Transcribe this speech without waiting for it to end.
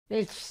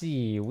Let's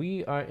see.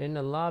 We are in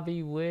the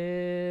lobby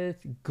with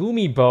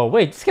Gumibo.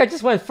 Wait, this guy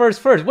just went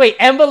first. Wait,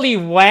 Emily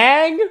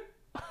Wang?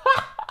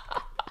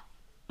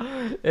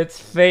 It's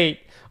fate.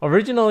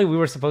 Originally, we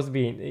were supposed to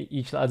be in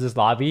each other's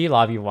lobby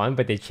 1,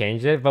 but they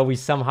changed it. But we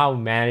somehow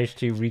managed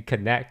to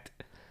reconnect.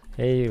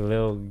 Hey,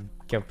 little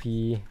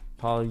guppy.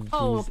 Apologies.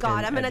 Oh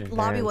god, I'm in a advance.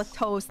 lobby with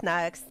Toast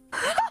next.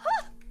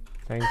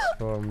 Thanks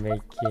for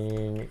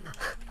making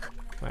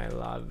my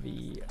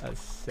lobby a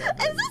 7.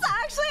 Is this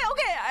actually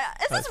okay?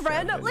 Is this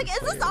random? Like, is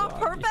this on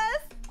purpose?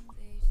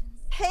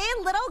 Hey,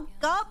 little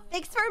gup,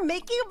 thanks for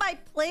making my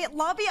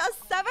lobby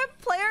a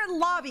 7-player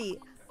lobby.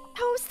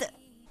 Toast,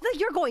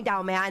 you're going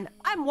down, man.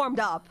 I'm warmed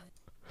up.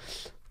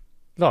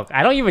 Look,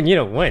 I don't even need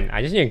a win.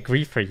 I just need to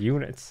grief for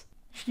units.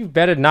 You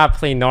better not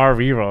play Nar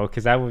reroll,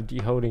 because I would be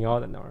holding all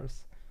the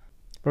Nars.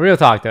 But real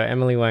talk though,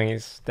 Emily Wang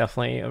is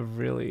definitely a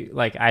really,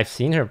 like, I've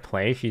seen her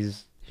play.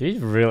 She's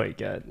really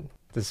good,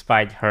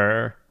 despite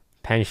her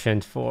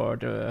penchant for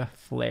the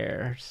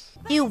flares.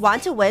 You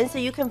want to win so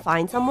you can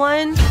find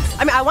someone?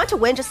 I mean, I want to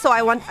win just so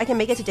I can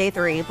make it to day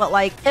 3. But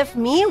like, if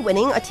me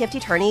winning a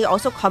TFT tourney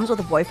also comes with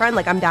a boyfriend,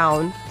 like, I'm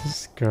down.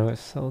 This girl is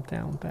so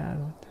down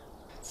bad.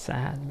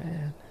 Sad,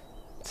 man.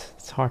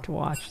 It's hard to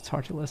watch. It's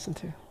hard to listen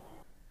to.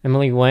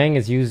 Emily Wang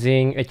is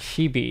using a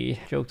chibi.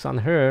 Joke's on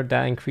her,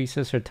 that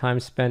increases her time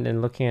spent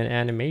in looking at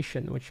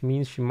animation, which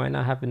means she might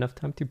not have enough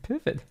time to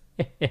pivot.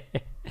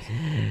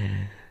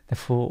 The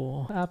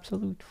fool.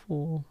 Absolute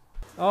fool.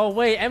 Oh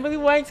wait, Emily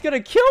Wang's gonna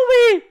kill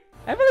me!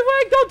 Emily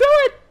Wang, don't do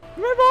it!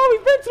 Remember all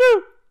we've been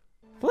through!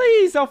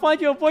 Please, I'll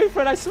find you a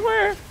boyfriend, I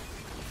swear!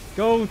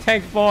 Go,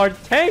 tank board.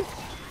 Tank!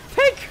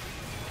 Tank!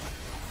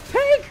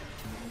 Tank!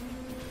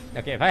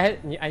 Okay, if I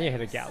need to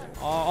hit a galley.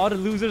 All the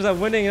losers are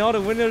winning and all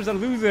the winners are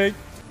losing.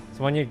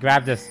 So when you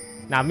grab this,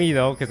 not me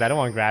though, because I don't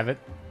want to grab it.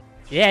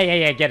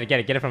 Yeah, get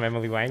it from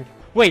Emily Wang.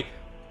 Wait!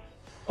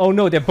 Oh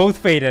no, they're both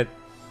faded.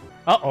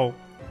 Uh-oh.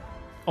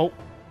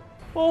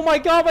 Oh my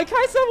god, my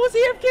Kaisa was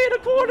AFK in the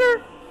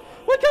corner!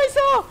 My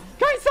Kaisa!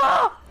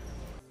 Kaisa!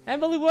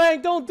 Emily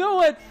Wang, don't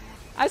do it!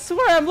 I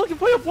swear I'm looking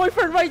for your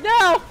boyfriend right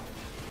now!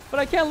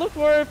 But I can't look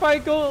for her if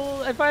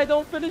I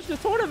don't finish the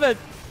tournament!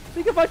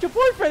 Think about your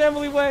boyfriend,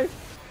 Emily Wang!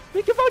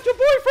 Think about your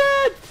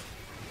boyfriend!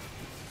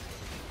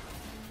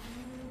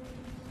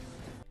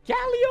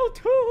 Galio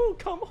 2,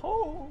 come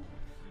home!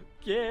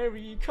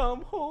 Gary,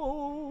 come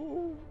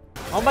home!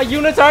 All my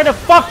units are in the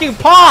fucking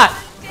pot!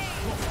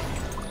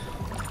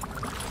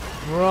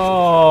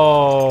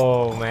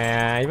 Bro,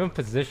 man, even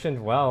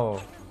positioned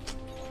well.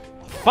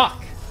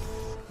 Fuck!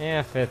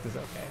 Yeah, 5th is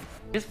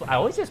okay. I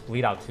always just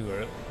bleed out too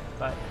early,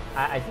 but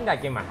I think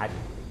that game I had to.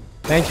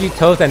 Thank you,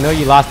 Toast. I know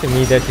you lost to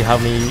me there to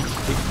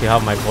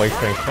help my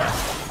boyfriend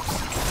quest.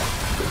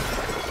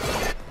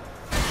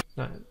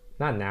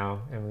 Not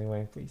now, Emily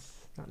Wang, please.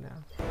 Not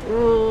now.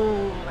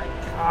 Oh my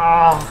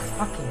god.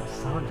 Fucking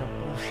Sandra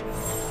bullshit.